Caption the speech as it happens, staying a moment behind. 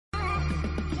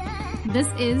This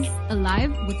is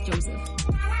Alive with Joseph.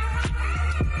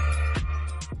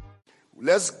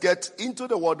 Let's get into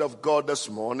the Word of God this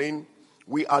morning.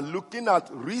 We are looking at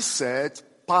Reset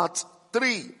Part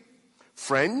 3.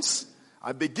 Friends,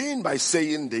 I begin by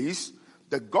saying this.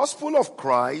 The gospel of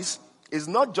Christ is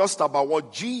not just about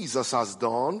what Jesus has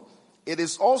done. It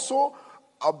is also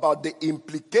about the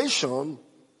implication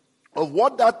of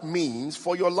what that means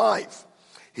for your life.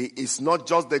 He is not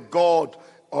just the God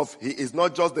of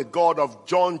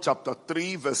John chapter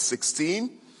 3 verse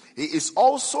 16. He is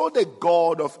also the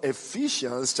God of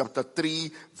Ephesians chapter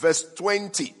 3 verse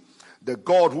 20. The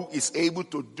God who is able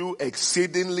to do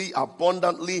exceedingly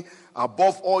abundantly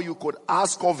above all you could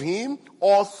ask of him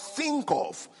or think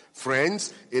of.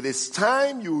 Friends, it is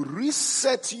time you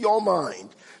reset your mind.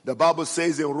 The Bible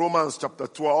says in Romans chapter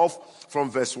 12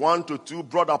 from verse 1 to 2,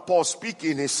 Brother Paul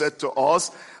speaking, he said to us,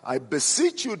 I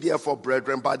beseech you therefore,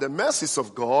 brethren, by the mercies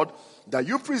of God, that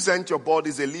you present your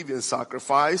bodies a living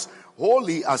sacrifice,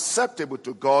 wholly acceptable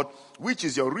to God, which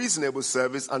is your reasonable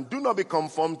service, and do not be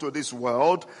conformed to this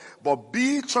world, but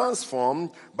be transformed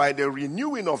by the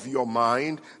renewing of your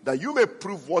mind, that you may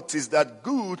prove what is that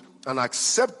good and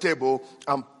acceptable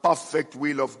and perfect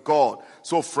will of God.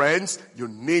 So friends, you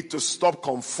need to stop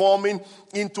conforming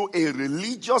into a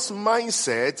religious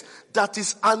mindset that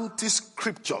is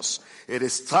anti-scriptures. It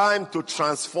is time to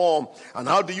transform. And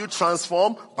how do you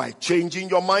transform? By changing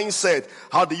your mindset.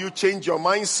 How do you change your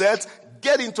mindset?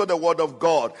 Get into the Word of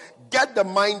God. Get the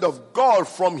mind of God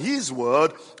from His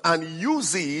Word and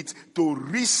use it to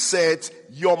reset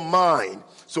your mind.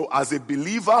 So as a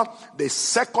believer, the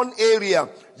second area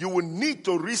you will need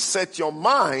to reset your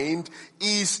mind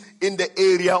is in the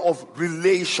area of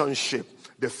relationship.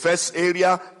 The first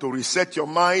area to reset your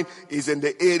mind is in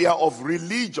the area of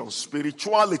religion,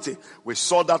 spirituality. We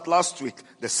saw that last week.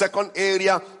 The second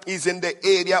area is in the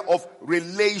area of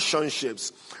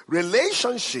relationships.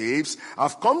 Relationships,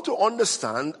 I've come to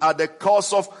understand, are the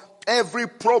cause of every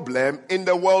problem in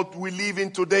the world we live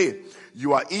in today.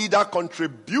 You are either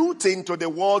contributing to the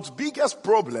world's biggest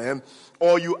problem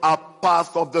or you are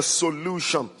part of the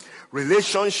solution.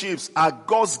 Relationships are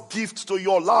God's gift to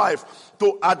your life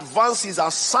to advance His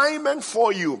assignment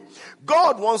for you.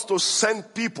 God wants to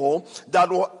send people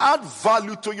that will add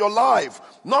value to your life,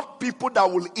 not people that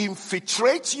will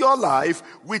infiltrate your life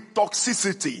with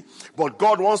toxicity. But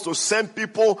God wants to send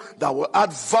people that will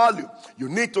add value. You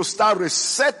need to start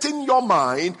resetting your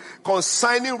mind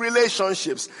concerning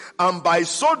relationships. And by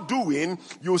so doing,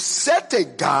 you set a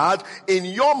guard in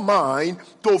your mind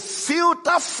to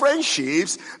filter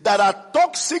friendships that are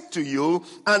toxic to you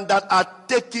and that are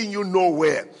taking you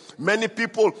nowhere. Many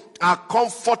people are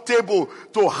comfortable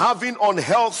to having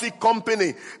unhealthy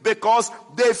company because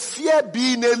they fear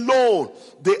being alone.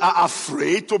 They are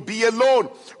afraid to be alone.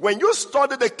 When you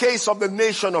study the case of the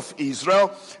nation of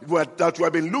Israel that we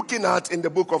have been looking at in the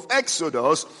book of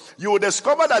Exodus, you will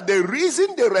discover that the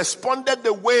reason they responded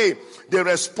the way they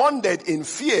responded in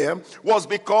fear was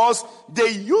because they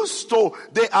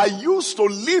are used to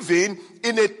living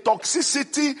in a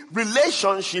toxicity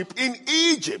relationship in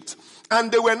Egypt. And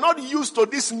they were not used to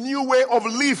this new way of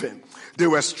living. They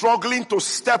were struggling to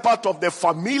step out of the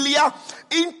familiar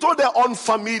into the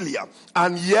unfamiliar.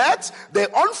 And yet,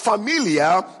 the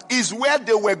unfamiliar is where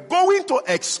they were going to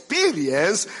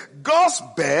experience God's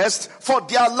best for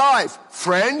their life.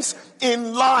 Friends,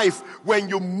 in life, when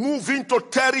you move into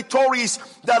territories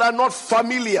that are not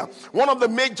familiar, one of the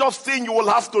major things you will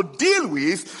have to deal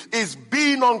with is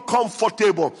being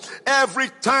uncomfortable. Every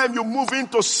time you move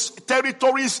into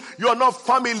territories you are not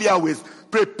familiar with,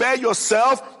 prepare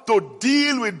yourself to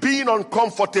deal with being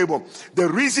uncomfortable. The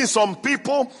reason some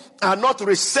people are not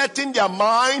resetting their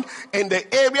mind in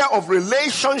the area of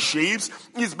relationships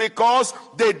is because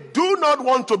they do not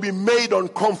want to be made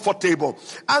uncomfortable.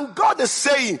 And God is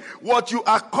saying, what you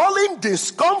are calling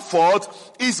discomfort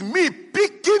is me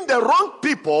picking the wrong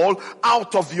people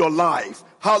out of your life.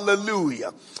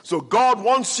 Hallelujah. So God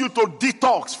wants you to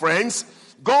detox, friends.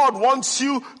 God wants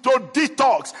you to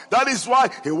detox. That is why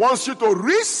He wants you to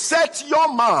reset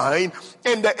your mind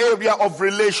in the area of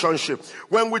relationship.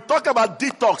 When we talk about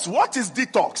detox, what is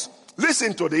detox?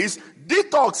 Listen to this.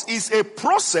 Detox is a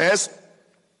process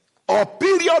or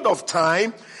period of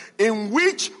time in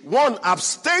which one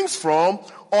abstains from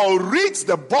or rids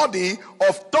the body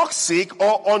of toxic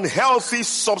or unhealthy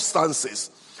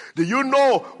substances. Do you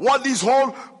know what this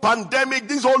whole pandemic,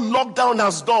 this whole lockdown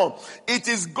has done. It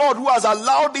is God who has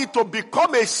allowed it to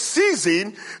become a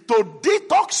season to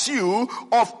detox you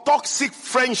of toxic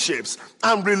friendships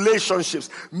and relationships.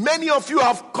 Many of you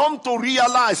have come to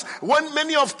realize,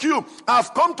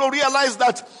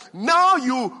 that now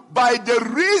you, by the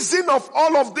reason of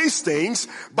all of these things,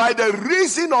 by the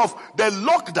reason of the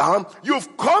lockdown,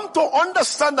 you've come to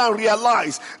understand and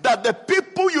realize that the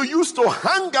people you used to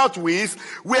hang out with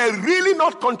were really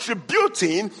not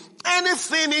contributing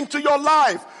anything into your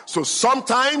life. So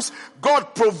sometimes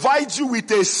God provides you with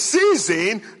a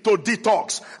season to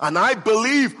detox. And I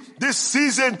believe this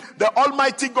season, the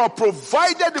Almighty God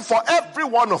provided it for every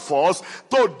one of us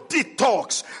to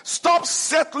detox. Stop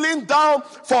settling down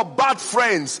for bad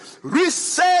friends.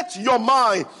 Reset your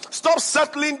mind. Stop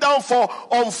settling down for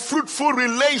unfruitful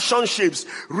relationships.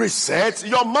 Reset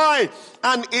your mind.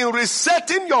 And in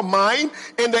resetting your mind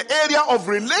in the area of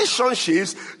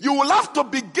relationships, you will have to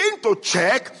begin to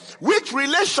check which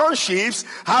relationships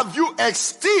have you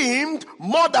esteemed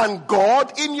more than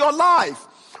God in your life.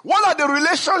 What are the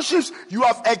relationships you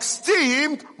have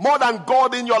esteemed more than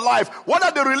God in your life? What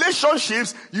are the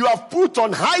relationships you have put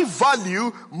on high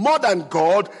value more than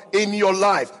God in your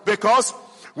life? Because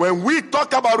when we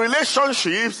talk about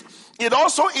relationships, it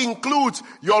also includes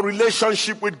your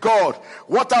relationship with God.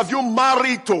 What have you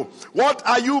married to? What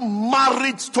are you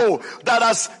married to that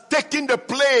has taken the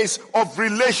place of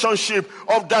relationship,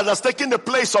 that has taken the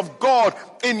place of God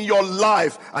in your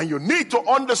life? And you need to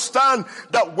understand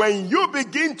that when you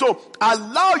begin to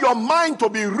allow your mind to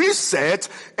be reset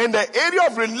in the area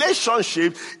of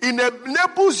relationship, it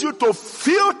enables you to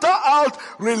filter out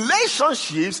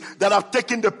relationships that have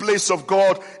taken the place of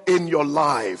God in your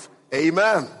life.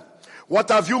 Amen. What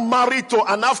have you married to?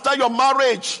 And after your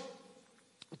marriage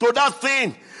to that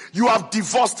thing, you have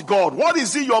divorced God. What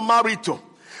is it you're married to?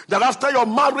 That after your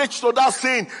marriage to that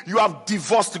thing, you have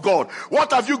divorced God.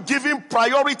 What have you given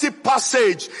priority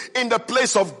passage in the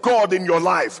place of God in your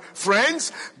life?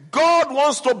 Friends, God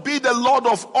wants to be the Lord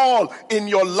of all in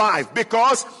your life,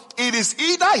 because it is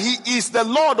either He is the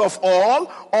Lord of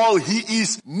all or He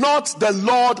is not the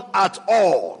Lord at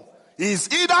all. He is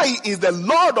either He is the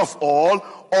Lord of all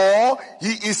or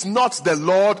He is not the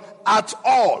Lord at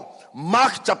all.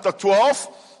 Mark chapter 12,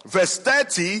 verse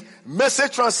 30,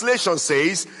 Message translation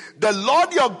says, "The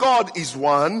Lord your God is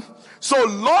one, so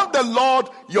love the Lord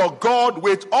your God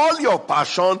with all your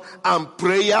passion and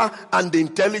prayer and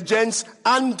intelligence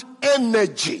and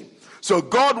energy." So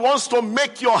God wants to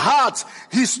make your heart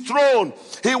His throne.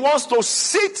 He wants to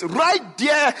sit right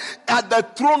there at the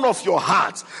throne of your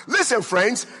heart. Listen,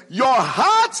 friends, your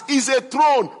heart is a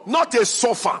throne, not a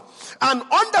sofa. And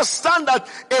understand that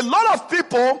a lot of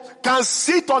people can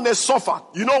sit on a sofa.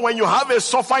 You know, when you have a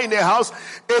sofa in a house,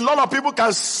 a lot of people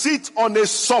can sit on a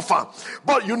sofa.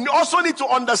 But you also need to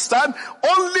understand,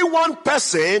 only one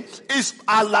person is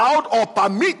allowed or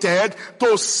permitted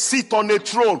to sit on a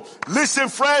throne. Listen,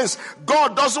 friends,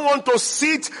 God doesn't want to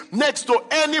sit next to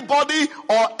anybody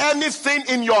or anything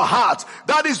in your heart.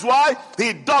 That is why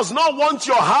He does not want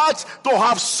your heart to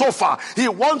have sofa. He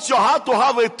wants your heart to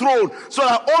have a throne, so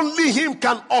that only Him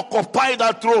can occupy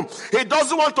that throne. He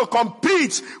doesn't want to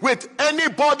compete with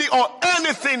anybody or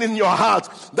anything in your heart.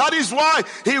 That is why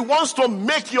He wants to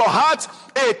make your heart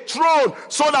a throne,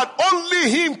 so that only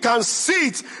Him can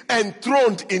sit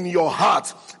enthroned in your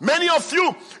heart. Many of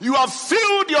you, you have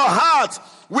filled your heart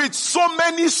with so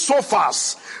many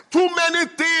sofas. Too many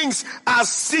things are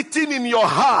sitting in your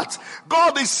heart.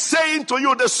 God is saying to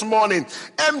you this morning,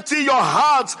 empty your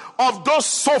heart of those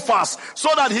sofas, so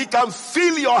that He can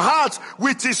fill your heart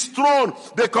with His throne,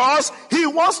 because He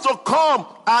wants to come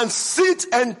and sit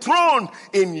enthroned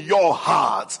in your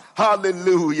heart.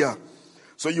 Hallelujah.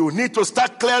 So you need to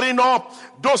start clearing up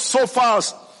those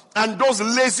sofas and those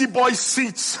lazy boy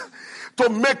seats to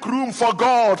make room for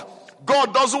God.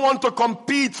 God doesn't want to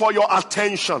compete for your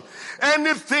attention.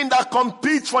 Anything that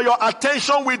competes for your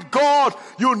attention with God,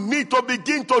 you need to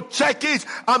begin to check it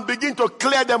and begin to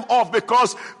clear them off,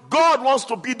 because God wants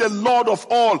to be the Lord of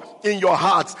all in your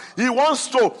heart. He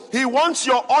wants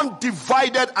your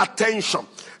undivided attention.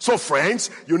 So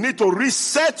friends, you need to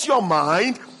reset your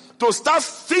mind to start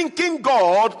thinking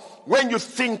God when you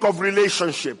think of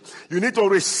relationship. You need to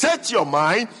reset your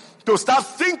mind to start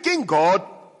thinking God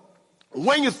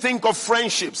when you think of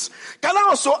friendships. Can I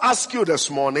also ask you this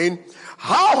morning,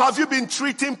 how have you been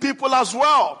treating people as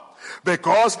well?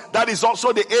 Because that is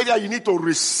also the area you need to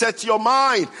reset your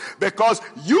mind. Because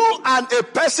you and a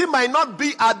person might not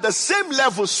be at the same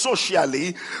level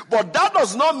socially, but that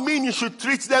does not mean you should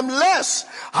treat them less.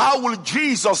 How will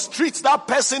Jesus treat that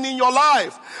person in your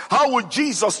life? How will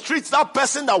Jesus treat that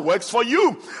person that works for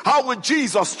you? How will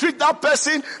Jesus treat that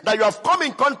person that you have come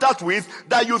in contact with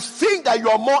that you think that you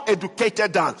are more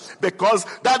educated than? Because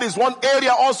that is one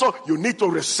area also you need to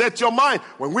reset your mind.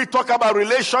 When we talk about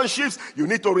relationships, you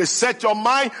need to reset your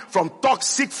mind from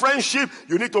toxic friendship.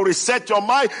 You need to reset your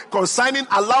mind concerning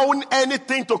allowing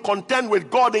anything to contend with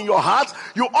God in your heart.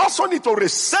 You also need to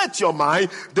reset your mind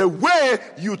the way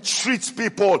you treat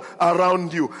people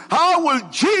around you. How will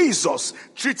Jesus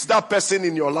treat that person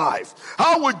in your life?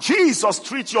 How will Jesus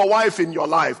treat your wife in your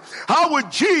life? How will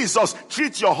Jesus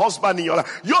treat your husband in your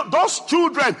life? Those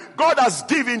children God has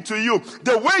given to you,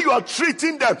 the way you are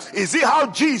treating them, is it how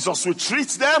Jesus will treat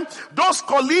them? Those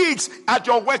colleagues at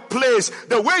your workplace,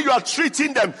 the way you are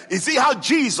treating them, is it how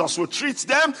Jesus will treat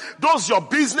them? Those your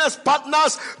business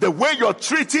partners, the way you're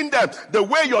treating them, the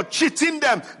way you're cheating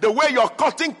them, the way you're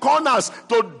cutting corners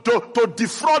to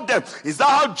defraud them, is that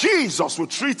how Jesus will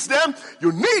treat them?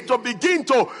 You need to begin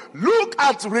to look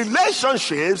at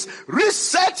relationships,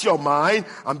 reset your mind,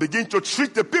 and begin to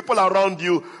treat the people around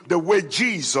you the way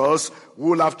Jesus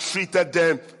would have treated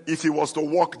them if he was to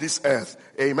walk this earth.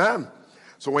 Amen.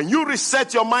 So when you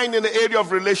reset your mind in the area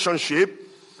of relationship,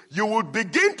 you will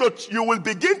begin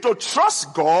to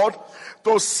trust God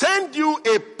to send you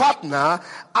a partner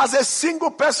as a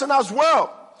single person as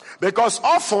well. Because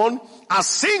often, as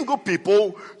single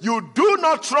people, you do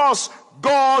not trust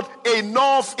God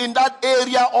enough in that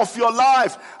area of your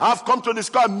life. I've come to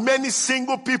discover many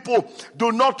single people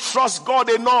do not trust God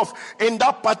enough in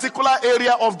that particular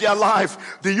area of their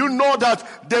life. Do you know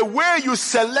that the way you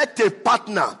select a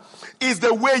partner is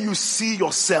the way you see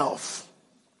yourself?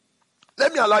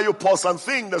 Let me allow you to pause and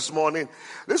think this morning.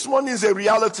 This morning is a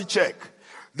reality check.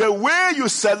 The way you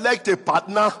select a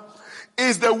partner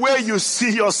is the way you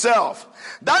see yourself.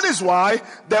 That is why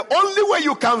the only way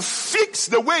you can fix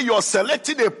the way you're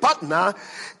selecting a partner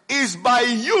is by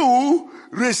you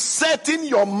resetting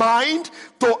your mind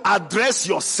to address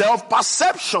your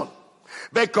self-perception.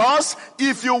 Because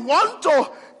if you want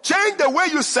to change the way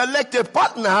you select a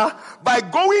partner by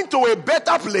going to a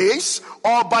better place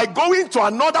or by going to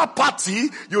another party,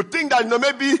 you think that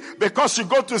maybe because you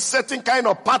go to a certain kind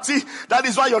of party, that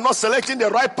is why you're not selecting the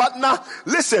right partner.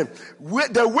 Listen,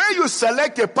 the way you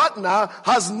select a partner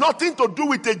has nothing to do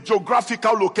with a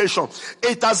geographical location.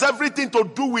 It has everything to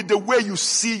do with the way you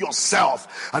see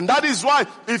yourself. And that is why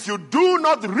if you do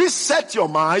not reset your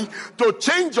mind to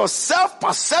change your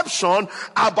self-perception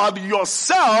about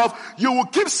yourself, you will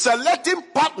keep selecting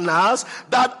partners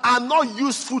that are not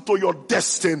useful to your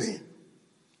destiny.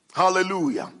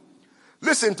 Hallelujah.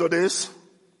 Listen to this.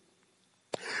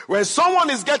 When someone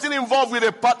is getting involved with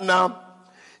a partner,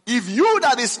 if you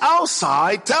that is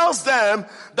outside tells them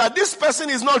that this person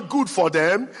is not good for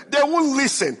them, they won't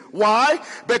listen. Why?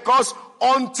 Because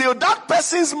until that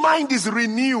person's mind is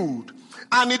renewed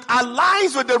and it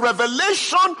aligns with the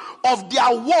revelation of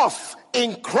their worth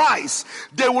in Christ,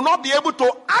 they will not be able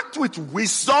to act with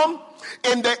wisdom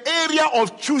in the area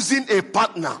of choosing a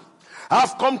partner.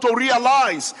 I've come to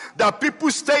realize that people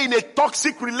stay in a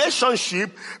toxic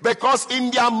relationship because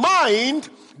in their mind,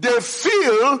 they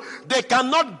feel they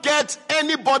cannot get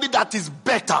anybody that is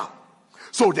better.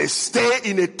 So they stay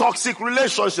in a toxic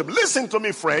relationship. Listen to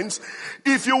me, friends.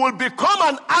 If you will become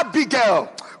an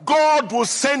Abigail, God will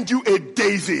send you a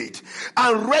David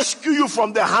and rescue you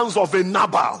from the hands of a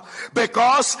Nabal.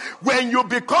 Because when you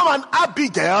become an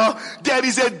Abigail, there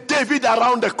is a David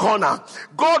around the corner.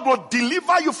 God will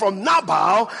deliver you from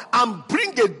Nabal and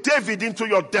bring a David into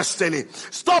your destiny.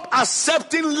 Stop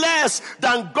accepting less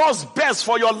than God's best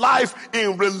for your life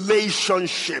in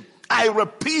relationship. I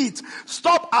repeat,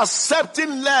 stop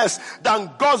accepting less than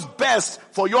God's best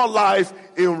for your life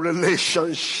in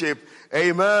relationship.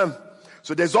 Amen.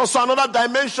 So there's also another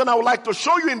dimension I would like to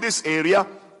show you in this area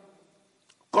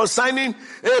concerning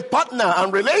a partner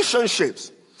and relationships.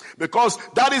 Because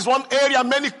that is one area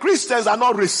many Christians are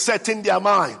not resetting their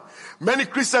mind. Many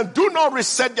Christians do not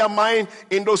reset their mind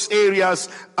in those areas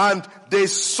and they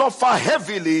suffer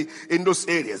heavily in those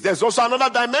areas. There's also another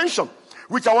dimension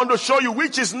which I want to show you,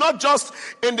 which is not just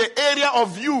in the area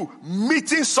of you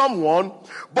meeting someone,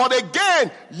 but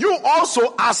again, you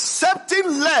also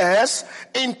accepting less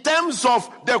in terms of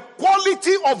the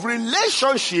quality of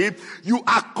relationship you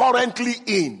are currently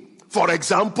in. For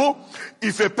example,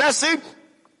 if a person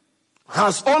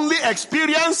has only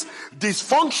experienced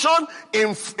dysfunction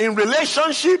in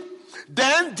relationship,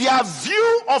 then their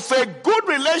view of a good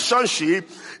relationship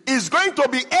is going to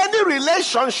be any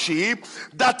relationship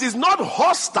that is not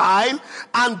hostile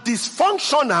and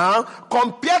dysfunctional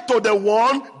compared to the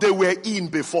one they were in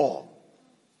before.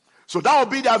 So that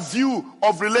will be their view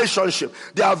of relationship.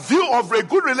 Their view of a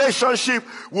good relationship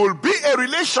will be a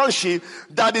relationship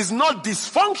that is not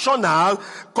dysfunctional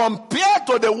compared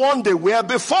to the one they were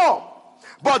before.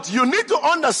 But you need to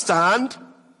understand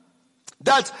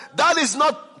that that is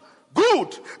not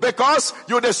good, because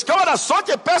you discover that such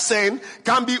a person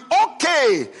can be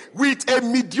okay with a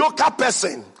mediocre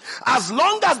person, as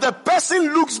long as the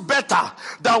person looks better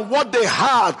than what they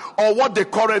had or what they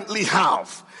currently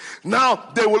have.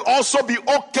 Now, they will also be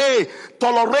okay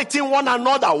tolerating one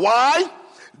another. Why?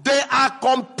 They are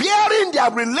comparing their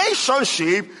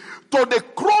relationship to the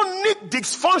chronic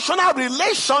dysfunctional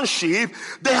relationship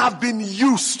they have been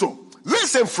used to.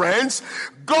 Listen, friends,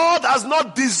 God has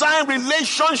not designed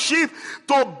relationship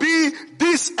to be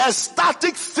this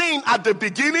ecstatic thing at the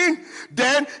beginning,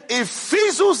 then it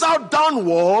fizzles out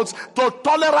downwards to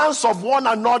tolerance of one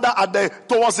another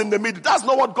towards in the middle. That's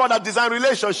not what God has designed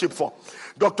relationship for.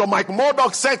 Dr. Mike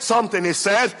Murdock said something. He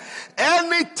said,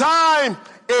 anytime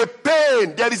a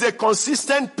pain, there is a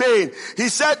consistent pain, he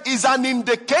said, is an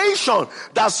indication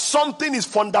that something is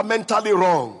fundamentally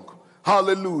wrong.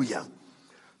 Hallelujah.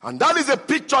 And that is a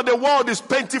picture the world is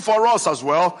painting for us as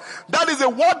well. That is a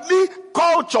worldly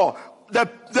culture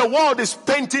the world is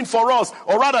painting for us.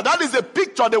 Or rather, that is the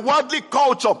picture the worldly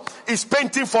culture is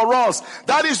painting for us.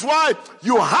 That is why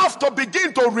you have to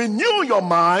begin to renew your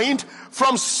mind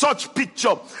from such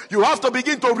picture. You have to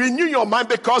begin to renew your mind,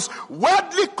 because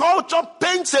worldly culture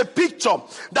paints a picture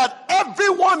that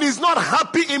everyone is not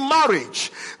happy in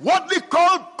marriage. Worldly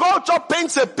culture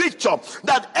paints a picture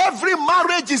that every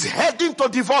marriage is heading to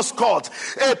divorce court.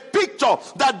 A picture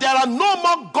that there are no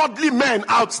more godly men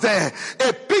out there.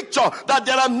 A picture that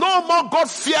there are no more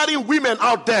God-fearing women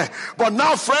out there. But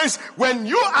now, friends, when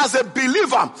you as a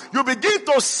believer, you begin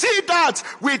to see that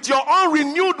with your own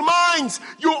renewed minds,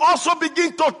 you also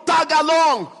begin to tag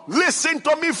along. Listen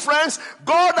to me, friends.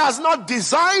 God has not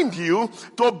designed you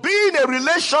to be in a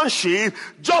relationship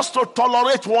just to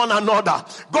tolerate one another.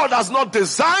 God has not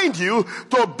designed you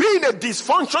to be in a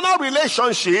dysfunctional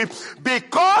relationship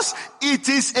because it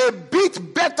is a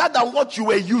bit better than what you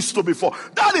were used to before.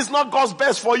 That is not God's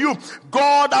best for you.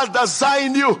 God has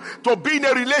designed you to be in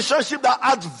a relationship that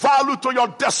adds value to your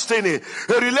destiny.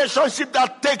 A relationship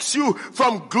that takes you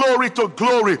from glory to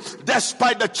glory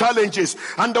despite the challenges.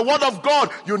 And the word of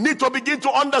God, you need to begin to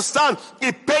understand,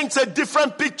 it paints a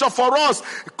different picture for us,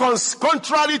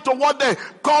 contrary to what the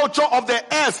culture of the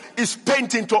earth is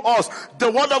painting to us.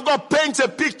 The word of God paints a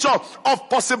picture of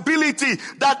possibility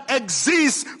that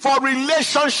exists for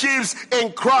relationships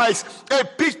in Christ. A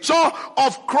picture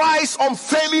of Christ's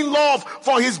unfailing love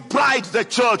for his bride, the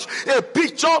church. A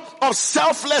picture of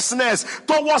selflessness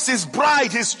towards his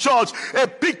bride, his church. A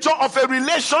picture of a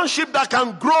relationship that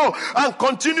can grow and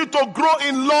continue to grow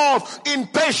in love, in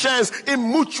patience, in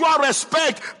mutual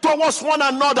respect towards one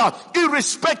another,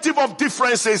 irrespective of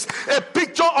differences. A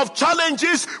picture of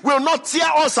challenges will not tear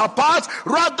us apart.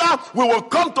 Rather, we will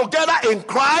come together in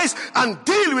Christ and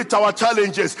deal with our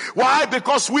challenges. Why?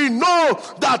 Because we know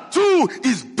that two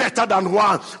is better than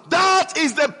one. That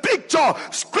is the picture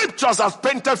scriptures have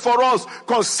painted for us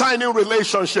concerning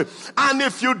relationship. And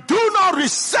if you do not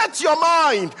reset your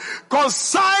mind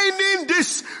concerning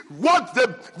this, what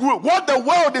the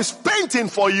world is painting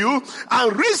for you,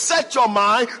 and reset your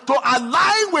mind to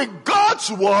align with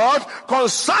God's word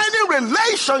concerning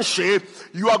relationship,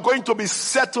 you are going to be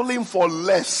settling for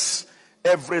less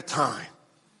every time.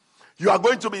 You are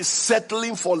going to be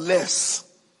settling for less.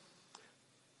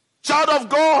 Child of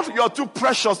God, you are too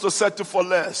precious to settle for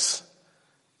less.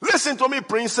 Listen to me,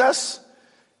 princess.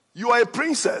 You are a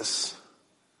princess.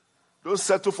 Don't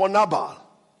settle for Nabal.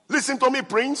 Listen to me,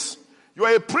 prince. You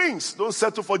are a prince. Don't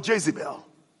settle for Jezebel.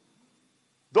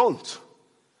 Don't.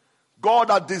 God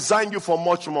has designed you for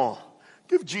much more.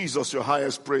 Give Jesus your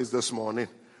highest praise this morning.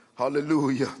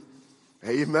 Hallelujah.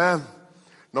 Amen.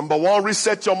 Number one,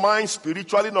 reset your mind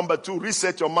spiritually. Number two,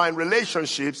 reset your mind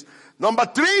relationships. Number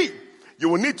three, you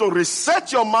will need to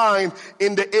reset your mind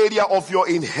in the area of your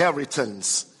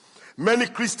inheritance. Many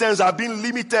Christians are being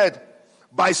limited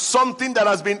by something that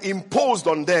has been imposed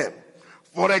on them.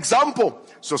 For example,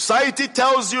 society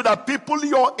tells you that people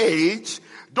your age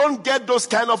don't get those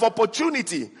kind of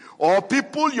opportunity, or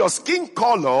people your skin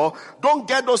color don't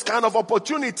get those kind of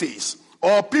opportunities,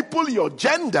 or people your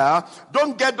gender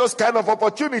don't get those kind of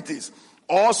opportunities.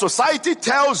 Or society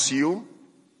tells you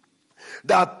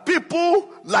that people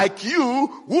like you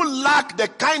who lack the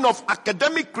kind of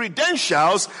academic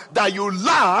credentials that you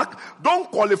lack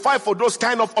don't qualify for those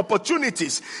kind of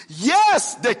opportunities.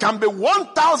 Yes, they can be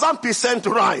 1000%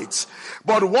 right.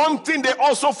 But one thing they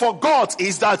also forgot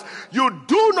is that you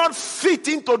do not fit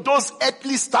into those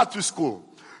earthly status quo.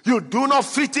 You do not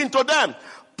fit into them.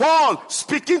 Paul,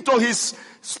 speaking to his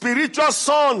spiritual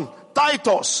son,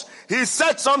 Titus, he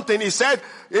said something. He said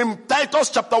in Titus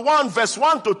chapter 1, verse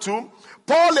 1 to 2,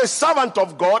 Paul, a servant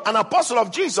of God, an apostle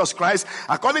of Jesus Christ,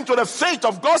 according to the faith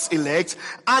of God's elect,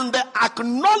 and the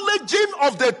acknowledging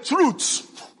of the truth,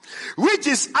 which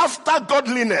is after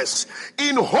godliness,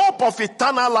 in hope of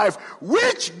eternal life,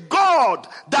 which God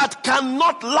that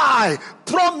cannot lie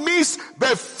promised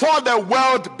before the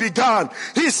world began.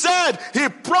 He said he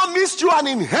promised you an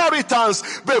inheritance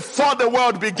before the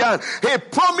world began. He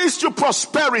promised you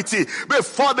prosperity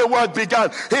before the world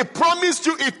began. He promised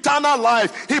you eternal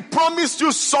life. He promised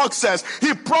you success.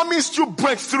 He promised you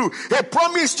breakthrough. He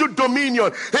promised you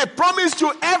dominion. He promised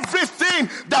you everything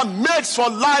that makes for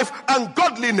life and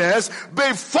godliness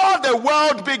before the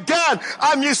world began.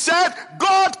 And he said,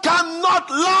 God cannot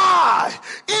lie.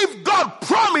 If God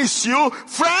promised you,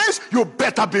 friends, you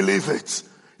better believe it,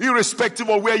 irrespective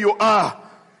of where you are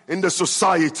in the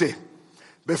society.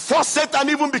 Before Satan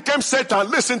even became Satan,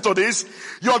 listen to this,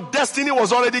 your destiny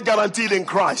was already guaranteed in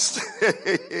Christ.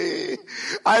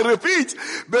 I repeat,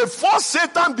 before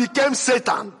Satan became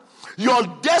Satan, your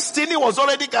destiny was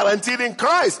already guaranteed in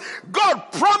Christ.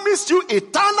 God promised you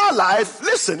eternal life.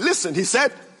 Listen, he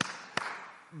said,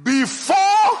 before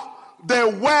the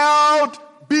world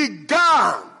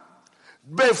began.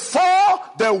 Before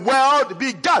the world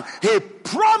began. He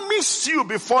promised you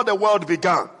before the world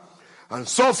began. And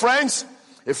so, friends,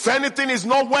 if anything is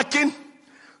not working,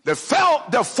 the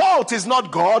fault is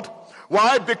not God.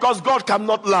 Why? Because God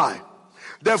cannot lie.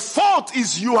 The fault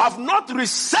is you have not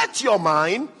reset your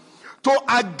mind to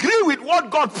agree with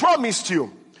what God promised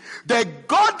you. The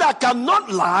God that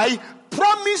cannot lie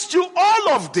promised you all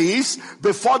of this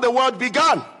before the world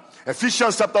began.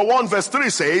 Ephesians chapter 1 verse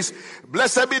 3 says,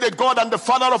 blessed be the God and the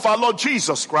Father of our Lord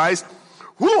Jesus Christ,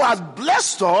 who has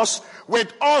blessed us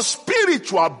with all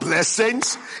spiritual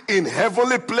blessings in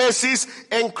heavenly places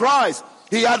in Christ.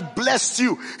 He had blessed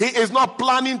you. He is not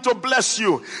planning to bless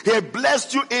you. He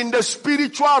blessed you in the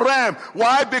spiritual realm.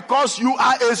 Why? Because you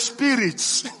are a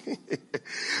spirit.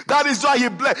 That is why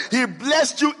he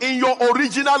blessed you in your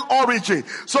original origin,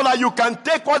 so that you can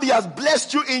take what he has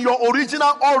blessed you in your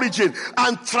original origin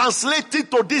and translate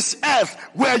it to this earth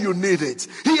where you need it.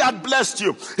 He had blessed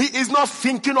you. He is not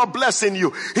thinking of blessing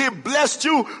you. He blessed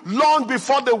you long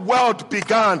before the world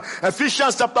began.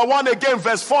 Ephesians chapter 1 again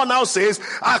verse 4 now says,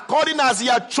 according as he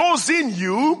had chosen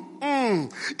you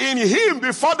in him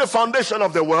before the foundation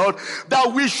of the world,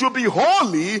 that we should be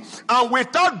holy and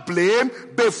without blame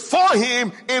before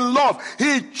him in love.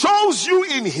 He chose you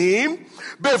in him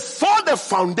before the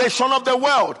foundation of the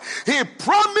world. He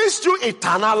promised you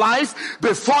eternal life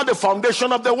before the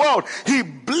foundation of the world. He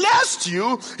blessed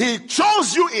you. He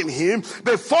chose you in him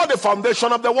before the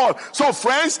foundation of the world. So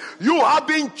friends, you have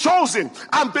been chosen.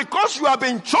 And because you have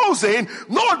been chosen,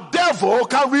 no devil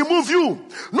can remove you.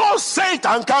 No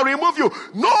Satan can remove you.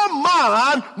 No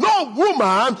man, no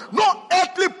woman, no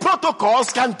earthly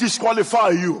protocols can disqualify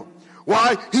you.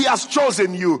 Why? He has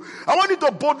chosen you. I want you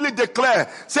to boldly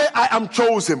declare. Say, I am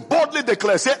chosen. Boldly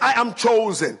declare. Say, I am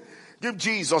chosen. Give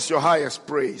Jesus your highest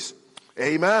praise.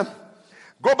 Amen.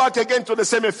 Go back again to the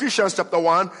same Ephesians chapter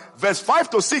 1, verse 5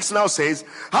 to 6 now says,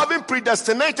 having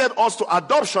predestinated us to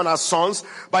adoption as sons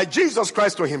by Jesus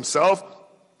Christ to himself,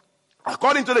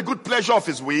 according to the good pleasure of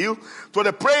his will, to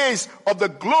the praise of the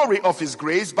glory of his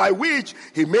grace, by which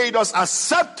he made us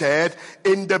accepted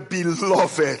in the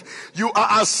beloved. You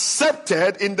are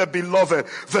accepted in the beloved.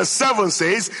 Verse 7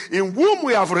 says, in whom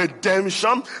we have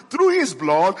redemption through his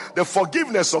blood, the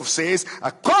forgiveness of sins,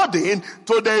 according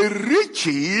to the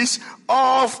riches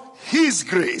of his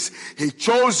grace. He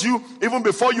chose you even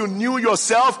before you knew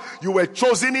yourself. You were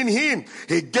chosen in him.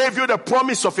 He gave you the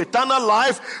promise of eternal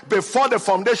life before the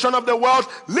foundation of the world.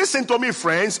 Listen to me,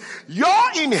 friends.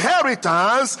 Your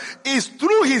inheritance is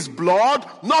through his blood,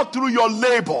 not through your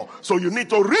labor. So you need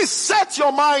to reset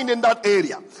your mind in that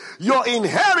area. Your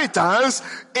inheritance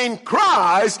in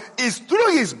Christ is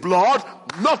through his blood,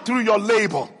 not through your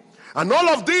labor. And all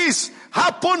of this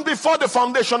happened before the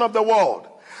foundation of the world.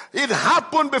 It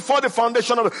happened before the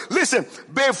foundation of the... Listen,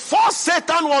 before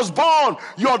Satan was born,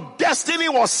 your destiny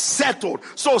was settled.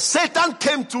 So Satan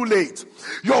came too late.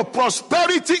 Your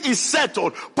prosperity is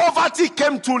settled. Poverty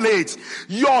came too late.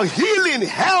 Your healing,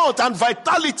 health, and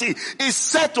vitality is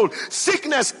settled.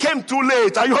 Sickness came too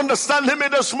late. Are you understanding me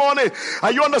this morning?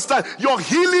 Are you understand? Your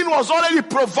healing was already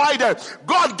provided.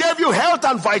 God gave you health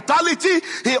and vitality.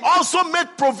 He also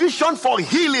made provision for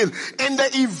healing in the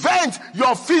event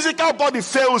your physical body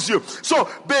fails you. So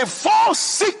before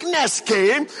sickness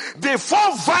came,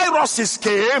 before viruses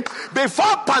came, before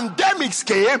pandemics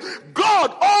came,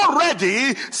 God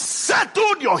already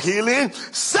settled your healing,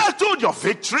 settled your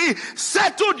victory,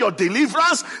 settled your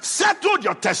deliverance, settled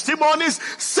your testimonies,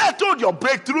 settled your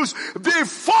breakthroughs.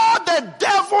 Before the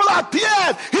devil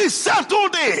appeared, he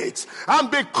settled it.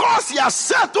 And because he has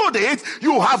settled it,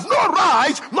 you have no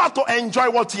right not to enjoy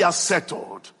what he has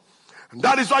settled. And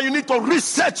that is why you need to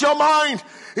reset your mind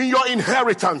in your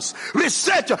inheritance.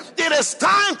 Reset. It is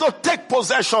time to take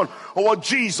possession of what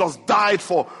Jesus died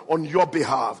for on your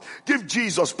behalf. Give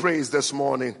Jesus praise this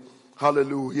morning.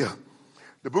 Hallelujah.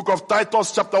 The book of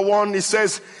Titus chapter 1, it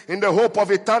says, in the hope of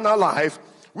eternal life,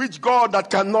 which God that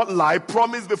cannot lie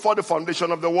promised before the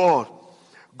foundation of the world.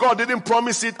 God didn't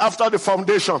promise it after the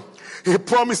foundation. He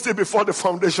promised it before the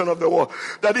foundation of the world.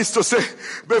 That is to say,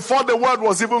 before the world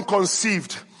was even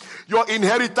conceived, your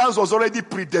inheritance was already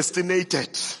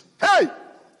predestinated. Hey!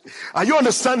 Are you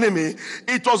understanding me?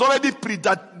 It was already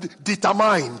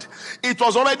predetermined. It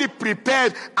was already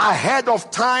prepared ahead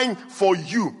of time for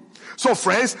you. So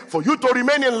friends, for you to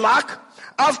remain in lack,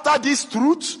 after this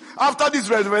truth, after this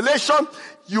revelation,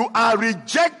 you are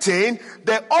rejecting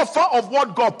the offer of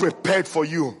what God prepared for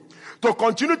you. To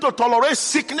continue to tolerate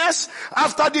sickness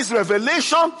after this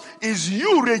revelation is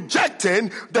you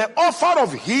rejecting the offer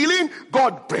of healing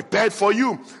God prepared for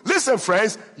you. Listen,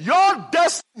 friends, your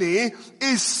destiny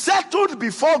is settled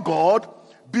before God,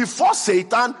 before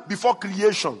Satan, before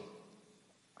creation.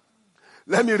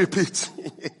 Let me repeat.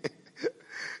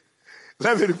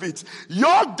 Let me repeat.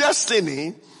 Your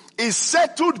destiny is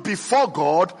settled before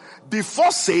God,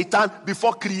 before Satan,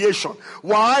 before creation.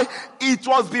 Why? It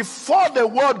was before the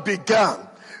world began.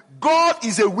 God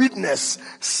is a witness.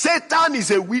 Satan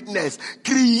is a witness.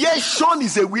 Creation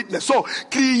is a witness. So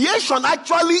creation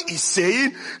actually is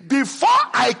saying, before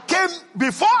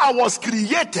I was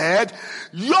created,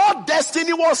 your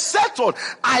destiny was settled.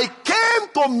 I came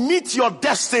to meet your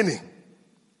destiny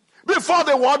before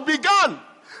the world began.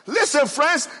 Listen,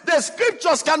 friends, the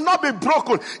scriptures cannot be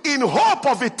broken. In hope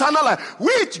of eternal life,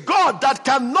 which God that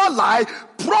cannot lie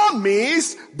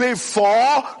promised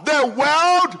before the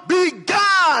world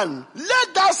began.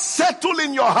 Let that settle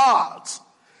in your heart.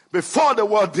 Before the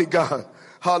world began.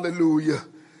 Hallelujah.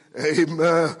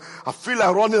 Amen. I feel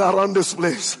like running around this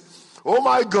place. Oh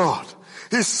my God.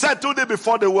 He settled it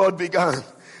before the world began.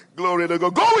 Glory to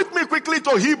God. Go with me quickly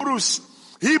to Hebrews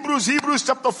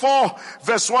chapter 4,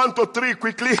 verse 1 to 3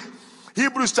 quickly.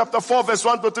 Hebrews chapter 4, verse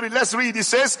 1 to 3. Let's read. It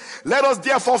says, let us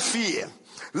therefore fear,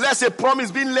 lest a promise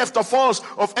being left of us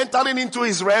of entering into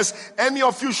his rest, any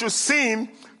of you should seem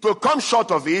to come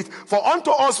short of it. For unto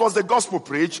us was the gospel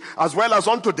preached, as well as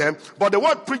unto them. But the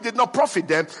word preached did not profit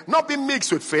them, not be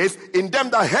mixed with faith in them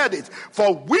that heard it.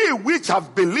 For we which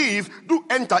have believed do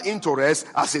enter into rest,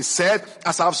 as it said,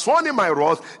 as I have sworn in my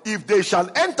wrath, if they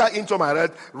shall enter into my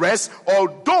rest,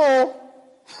 although...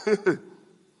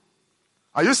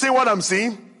 Are you seeing what I'm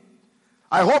seeing?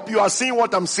 I hope you are seeing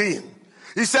what I'm seeing.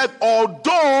 He said,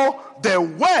 although the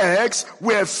works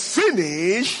were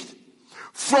finished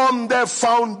from the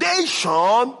foundation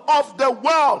of the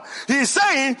world. He's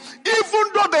saying, even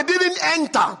though they didn't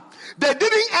enter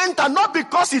not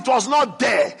because it was not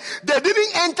there. They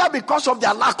didn't enter because of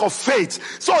their lack of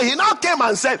faith. So he now came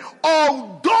and said,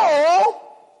 although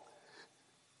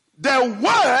the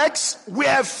works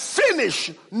were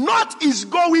finished, not is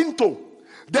going to.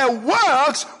 The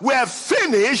works were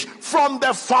finished from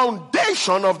the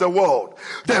foundation of the world.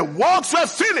 The works were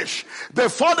finished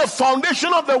before the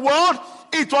foundation of the world.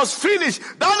 It was finished.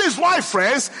 That is why,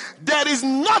 friends, there is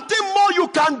nothing more you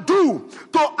can do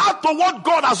to add to what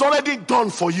God has already done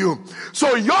for you.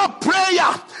 So your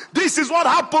prayer, this is what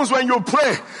happens when you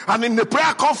pray. And in the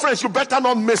prayer conference, you better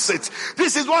not miss it.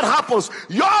 This is what happens.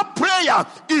 Your prayer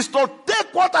is to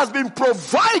take what has been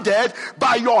provided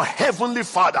by your heavenly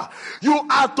Father. You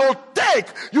are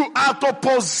to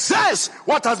possess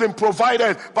what has been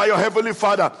provided by your heavenly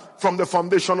Father from the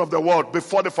foundation of the world,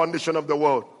 before the foundation of the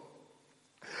world.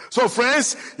 So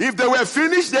friends, if they were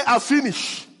finished, they are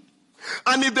finished.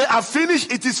 And if they are finished,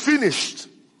 it is finished.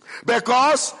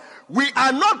 Because we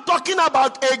are not talking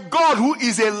about a God who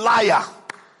is a liar.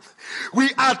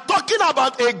 We are talking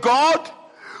about a God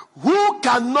who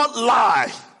cannot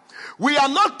lie. We are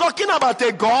not talking about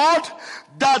a God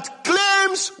that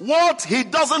claims what he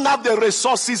doesn't have the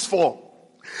resources for.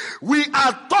 We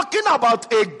are talking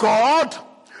about a God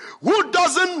who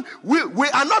doesn't, we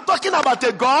are not talking about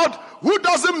a God who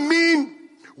doesn't mean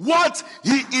what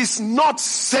he is not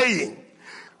saying.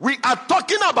 We are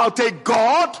talking about a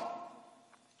God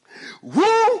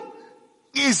who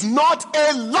is not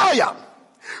a liar.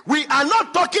 We are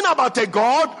not talking about a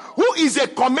God who is a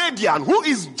comedian, who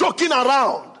is joking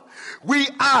around. We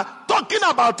are talking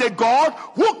about a God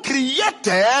who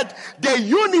created the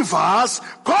universe,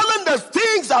 calling the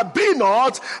things that be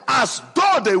not as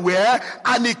though they were,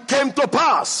 and it came to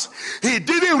pass. He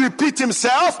didn't repeat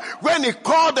himself when he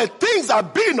called the things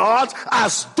that be not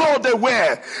as though they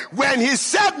were. When he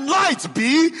said light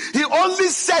be, he only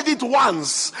said it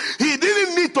once. He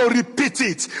didn't need to repeat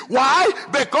it. Why?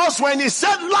 Because when he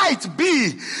said light be,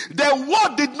 the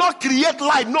word did not create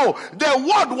light. No, the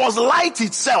word was light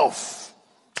itself.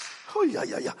 Oh,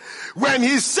 yeah. When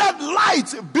he said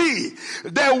light be,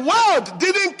 the word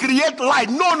didn't create light.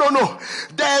 No.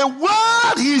 The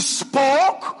word he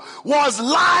spoke was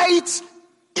light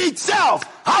itself.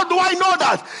 How do I know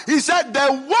that? He said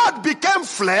the word became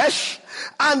flesh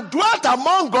and dwelt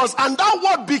among us, and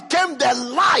that word became the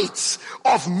light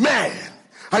of men.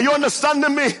 Are you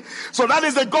understanding me? So that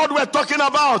is the God we're talking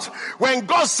about. When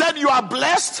God said you are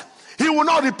blessed, he will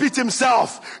not repeat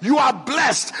himself. You are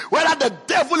blessed, whether the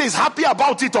devil is happy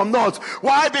about it or not.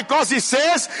 Why? Because he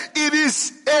says it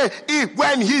is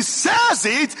when he says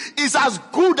it, is as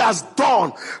good as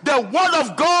done. The word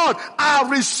of God are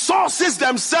resources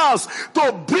themselves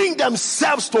to bring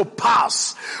themselves to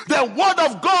pass. The word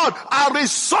of God are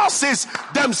resources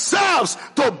themselves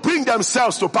to bring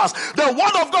themselves to pass. The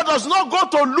word of God does not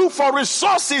go to look for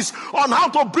resources on how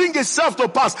to bring itself to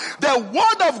pass. The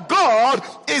word of God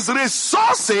is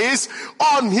resources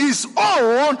on his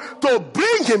own to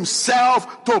bring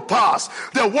himself to pass.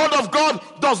 The word of God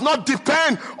does not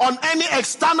depend on any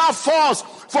external force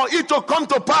for it to come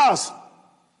to pass.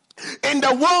 In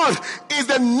the word is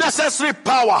the necessary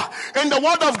power. In the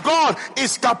word of God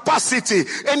is capacity.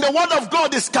 In the word of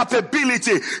God is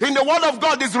capability. In the word of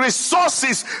God is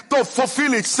resources to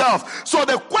fulfill itself. So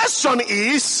the question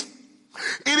is,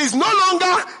 it is no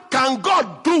longer can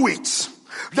God do it.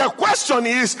 The question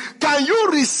is, can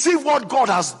you receive what God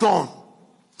has done?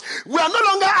 We are no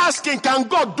longer asking, can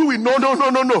God do it? No.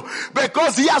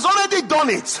 Because he has already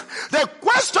done it. The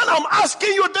question I'm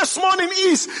asking you this morning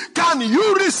is, can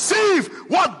you receive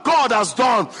what God has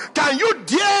done? Can you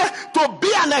dare to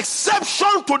be an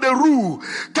exception to the rule?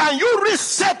 Can you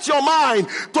reset your mind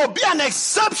to be an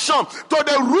exception to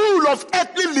the rule of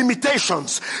earthly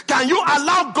limitations? Can you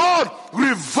allow God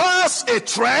reverse a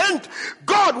trend?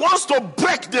 God wants to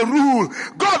break the rule.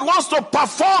 God wants to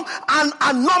perform an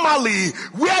anomaly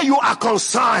where you are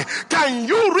concerned. Can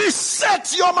you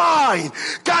reset your mind?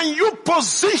 Can you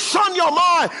position your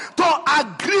mind to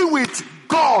agree with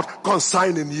God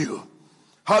concerning you?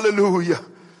 Hallelujah.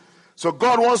 So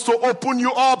God wants to open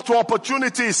you up to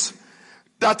opportunities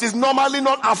that is normally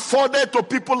not afforded to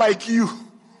people like you.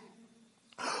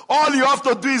 All you have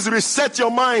to do is reset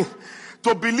your mind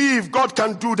to believe God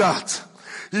can do that.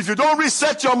 If you don't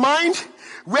reset your mind,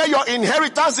 where your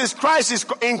inheritance is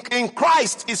in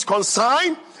Christ is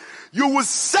concerned, you will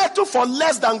settle for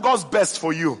less than God's best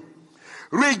for you.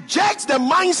 Reject the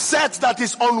mindset that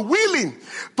is unwilling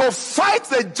to fight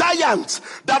the giant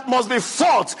that must be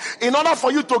fought in order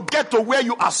for you to get to where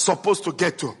you are supposed to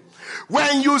get to.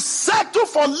 When you settle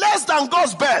for less than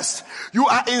God's best, you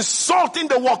are insulting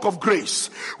the work of grace.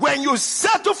 When you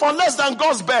settle for less than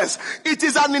God's best, it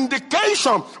is an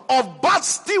indication of bad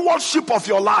stewardship of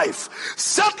your life.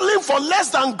 Settling for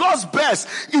less than God's best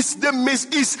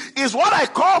is what I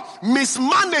call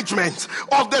mismanagement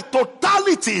of the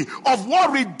totality of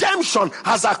what redemption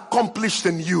has accomplished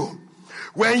in you.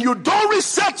 When you don't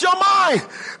reset your mind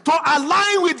to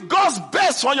align with God's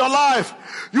best for your life,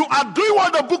 you are doing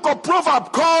what the book of Proverbs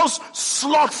calls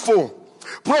slothful.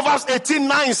 Proverbs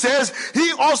 18:9 says,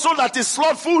 he also that is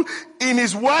slothful in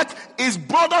his work is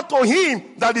brother to him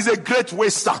that is a great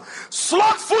waster.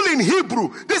 Slothful in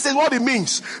Hebrew, this is what it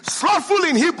means. Slothful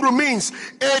in Hebrew means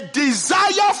a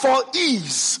desire for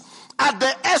ease at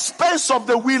the expense of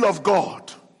the will of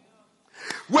God.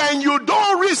 When you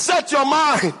don't reset your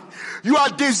mind, you are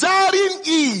desiring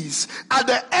ease at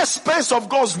the expense of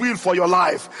God's will for your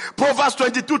life. Proverbs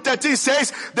 22:13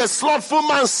 says, the slothful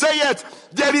man saith,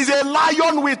 there is a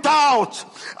lion without.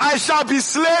 I shall be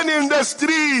slain in the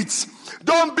streets.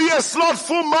 Don't be a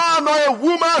slothful man or a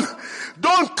woman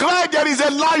Don't cry, there is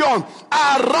a lion.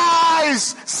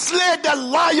 Arise, slay the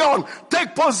lion.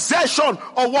 Take possession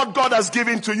of what God has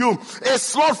given to you. A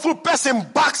slothful person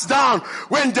backs down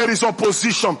when there is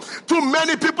opposition. Too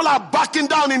many people are backing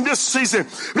down in this season.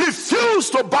 Refuse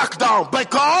to back down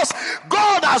because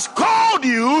God has called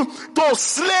you to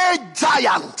slay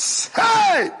giants.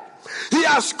 Hey! He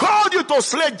has called you to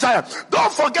slay giants.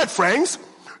 Don't forget, friends,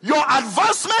 your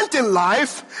advancement in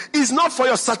life is not for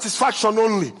your satisfaction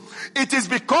only. It is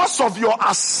because of your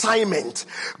assignment.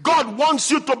 God wants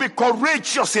you to be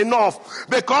courageous enough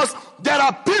because there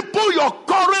are people your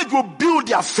courage will build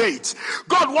their faith.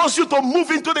 God wants you to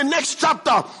move into the next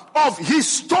chapter of his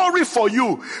story for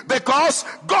you because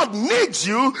God needs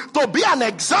you to be an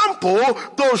example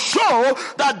to show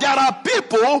that there are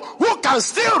people who can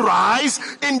still rise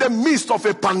in the midst of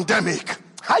a pandemic.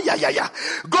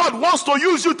 God wants to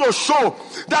use you to show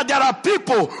that there are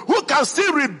people who can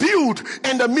still rebuild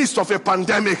in the midst of a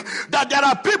pandemic. That there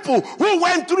are people who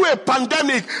went through a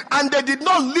pandemic and they did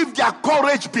not leave their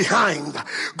courage behind.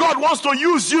 God wants to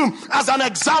use you as an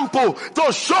example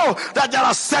to show that there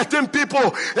are certain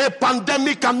people a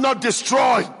pandemic cannot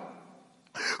destroy.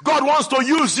 God wants to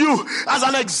use you as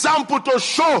an example to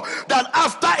show that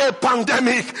after a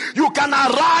pandemic, you can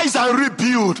arise and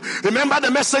rebuild. Remember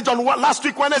the message on last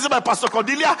week Wednesday by Pastor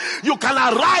Cordelia? You can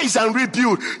arise and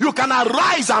rebuild. You can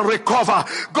arise and recover.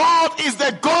 God is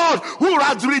the God who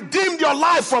has redeemed your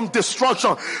life from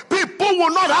destruction. People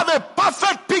will not have a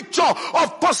perfect picture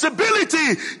of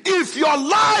possibility if your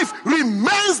life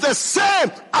remains the same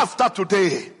after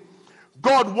today.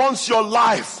 God wants your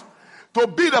life to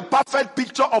be the perfect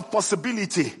picture of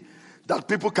possibility that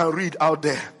people can read out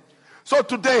there. So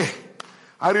today,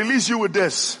 I release you with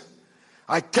this.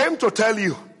 I came to tell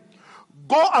you,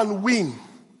 go and win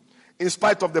in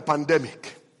spite of the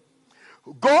pandemic.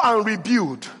 Go and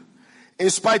rebuild in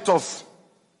spite of.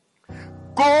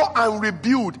 Go and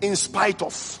rebuild in spite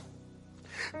of.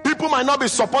 People might not be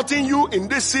supporting you in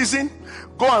this season.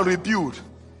 Go and rebuild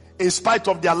in spite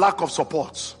of their lack of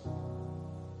support.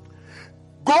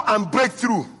 Go and break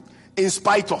through in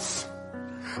spite of.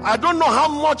 I don't know how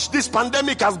much this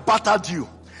pandemic has battered you.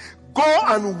 Go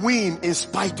and win in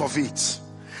spite of it.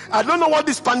 I don't know what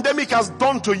this pandemic has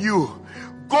done to you.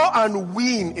 Go and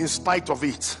win in spite of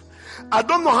it. I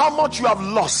don't know how much you have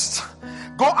lost.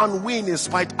 Go and win in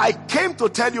spite. I came to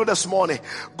tell you this morning,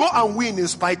 go and win in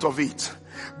spite of it.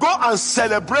 Go and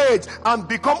celebrate and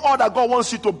become all that God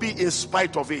wants you to be in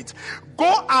spite of it.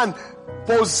 Go and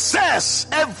possess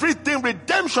everything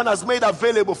redemption has made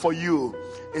available for you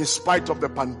in spite of the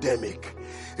pandemic.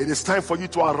 It is time for you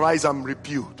to arise and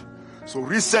rebuild. So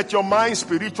reset your mind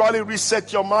spiritually,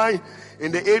 reset your mind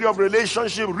in the area of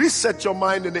relationship, reset your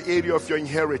mind in the area of your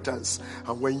inheritance.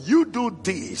 And when you do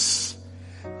this,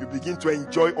 you begin to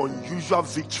enjoy unusual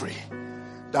victory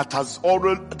that has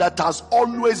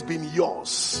always been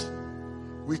yours,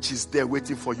 which is there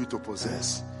waiting for you to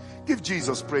possess. Give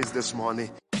Jesus praise this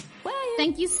morning.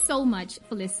 Thank you so much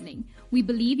for listening. We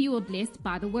believe you were blessed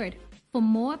by the word. For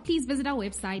more, please visit our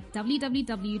website,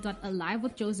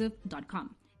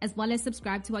 www.alivewithjoseph.com, as well as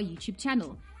subscribe to our YouTube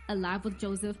channel, Alive with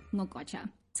Joseph Ngokocha.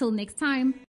 Till next time.